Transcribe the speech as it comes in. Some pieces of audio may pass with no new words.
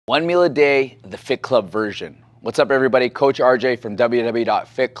One meal a day, the Fit Club version. What's up, everybody? Coach RJ from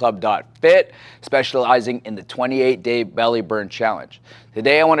www.fitclub.fit, specializing in the 28-day belly burn challenge.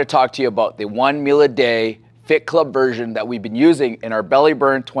 Today, I want to talk to you about the one meal a day Fit Club version that we've been using in our belly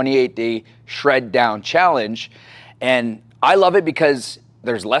burn 28-day shred down challenge. And I love it because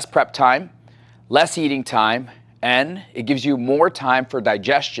there's less prep time, less eating time, and it gives you more time for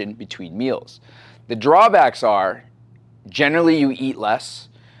digestion between meals. The drawbacks are generally you eat less,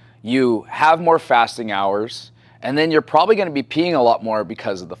 you have more fasting hours, and then you're probably going to be peeing a lot more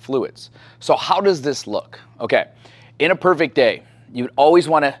because of the fluids. So how does this look? Okay, in a perfect day, you would always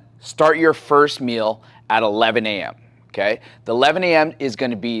want to start your first meal at 11 a.m. Okay, the 11 a.m. is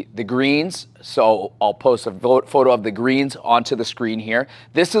going to be the greens. So I'll post a photo of the greens onto the screen here.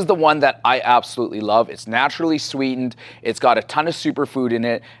 This is the one that I absolutely love. It's naturally sweetened. It's got a ton of superfood in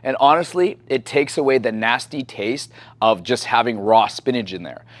it. And honestly, it takes away the nasty taste of just having raw spinach in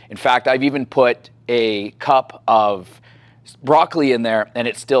there. In fact, I've even put a cup of broccoli in there and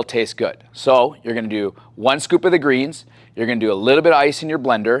it still tastes good. So you're going to do 1 scoop of the greens. You're going to do a little bit of ice in your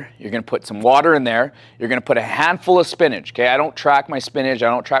blender. You're going to put some water in there. You're going to put a handful of spinach. Okay, I don't track my spinach. I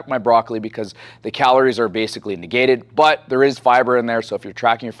don't track my broccoli because the calories are basically negated, but there is fiber in there. So if you're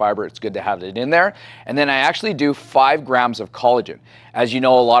tracking your fiber, it's good to have it in there. And then I actually do 5 grams of collagen. As you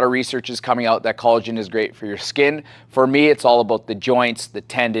know, a lot of research is coming out that collagen is great for your skin. For me, it's all about the joints, the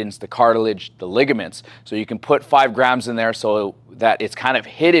tendons, the cartilage, the ligaments. So you can put 5 grams in there so that it's kind of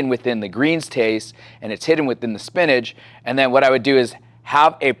hidden within the greens taste and it's hidden within the spinach. And then what I would do is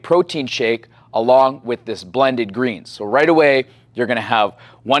have a protein shake along with this blended greens. So right away, you're gonna have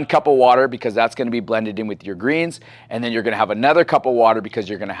 1 cup of water because that's gonna be blended in with your greens. And then you're gonna have another cup of water because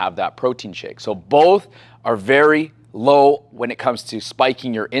you're gonna have that protein shake. So both are very low when it comes to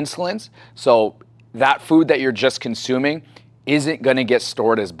spiking your insulins. So that food that you're just consuming isn't going to get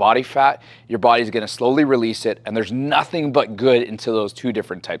stored as body fat. Your body's going to slowly release it, and there's nothing but good into those 2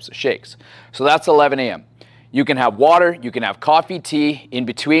 different types of shakes. So that's 11 a.m. You can have water, you can have coffee, tea in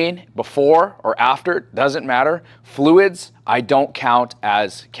between, before or after, doesn't matter. Fluids, I don't count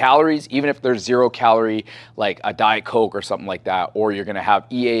as calories, even if there's 0 calorie, like a Diet Coke or something like that, or you're gonna have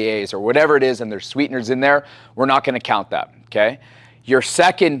EAAs or whatever it is and there's sweeteners in there, we're not gonna count that, okay? Your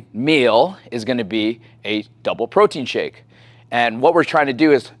second meal is gonna be a double protein shake. And what we're trying to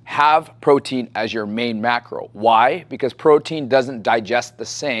do is have protein as your main macro. Why? Because protein doesn't digest the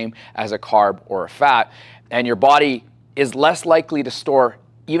same as a carb or a fat, and your body is less likely to store,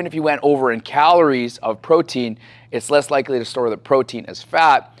 even if you went over in calories of protein, it's less likely to store the protein as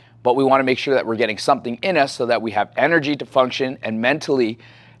fat, but we wanna make sure that we're getting something in us so that we have energy to function and mentally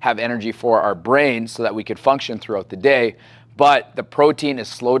have energy for our brain so that we could function throughout the day. But the protein is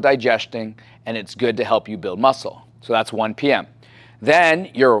slow digesting and it's good to help you build muscle. So that's 1 p.m.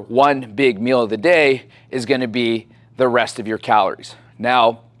 Then your one big meal of the day is gonna be the rest of your calories.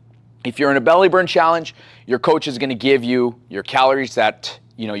 Now, if you're in a belly burn challenge, your coach is gonna give you your calories that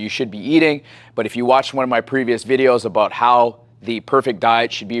you should be eating. But if you watched one of my previous videos about how the perfect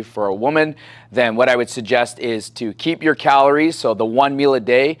diet should be for a woman, then what I would suggest is to keep your calories, so the 1 meal a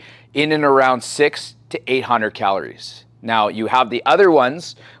day, in and around 600 to 800 calories. Now, you have the other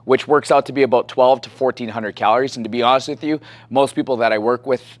ones, which works out to be about 12 to 1400 calories. And to be honest with you, most people that I work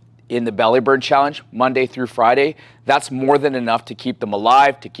with in the belly burn challenge, Monday through Friday, that's more than enough to keep them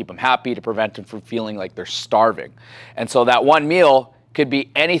alive, to keep them happy, to prevent them from feeling like they're starving. And so that one meal could be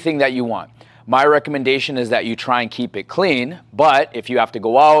anything that you want. My recommendation is that you try and keep it clean, but if you have to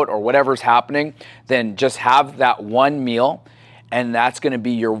go out or whatever's happening, then just have that one meal, and that's gonna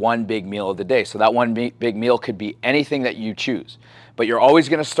be your one big meal of the day. So that one big meal could be anything that you choose. But you're always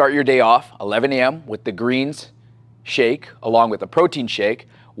gonna start your day off 11 a.m. with the greens shake along with a protein shake.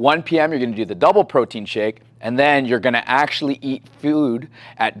 1 p.m. you're gonna do the double protein shake, and then you're gonna actually eat food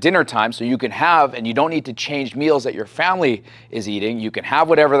at dinner time so you can have, and you don't need to change meals that your family is eating. You can have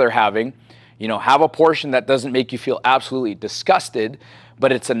whatever they're having. Have a portion that doesn't make you feel absolutely disgusted,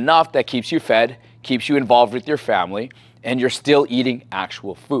 but it's enough that keeps you fed, keeps you involved with your family, and you're still eating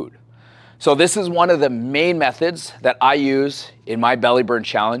actual food. So this is one of the main methods that I use in my belly burn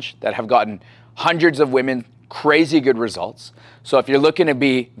challenge that have gotten hundreds of women crazy good results. So if you're looking to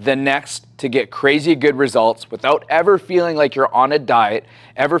be the next to get crazy good results without ever feeling like you're on a diet,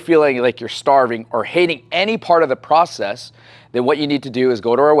 ever feeling like you're starving or hating any part of the process, then what you need to do is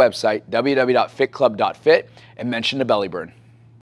go to our website, www.fitclub.fit, and mention the belly burn.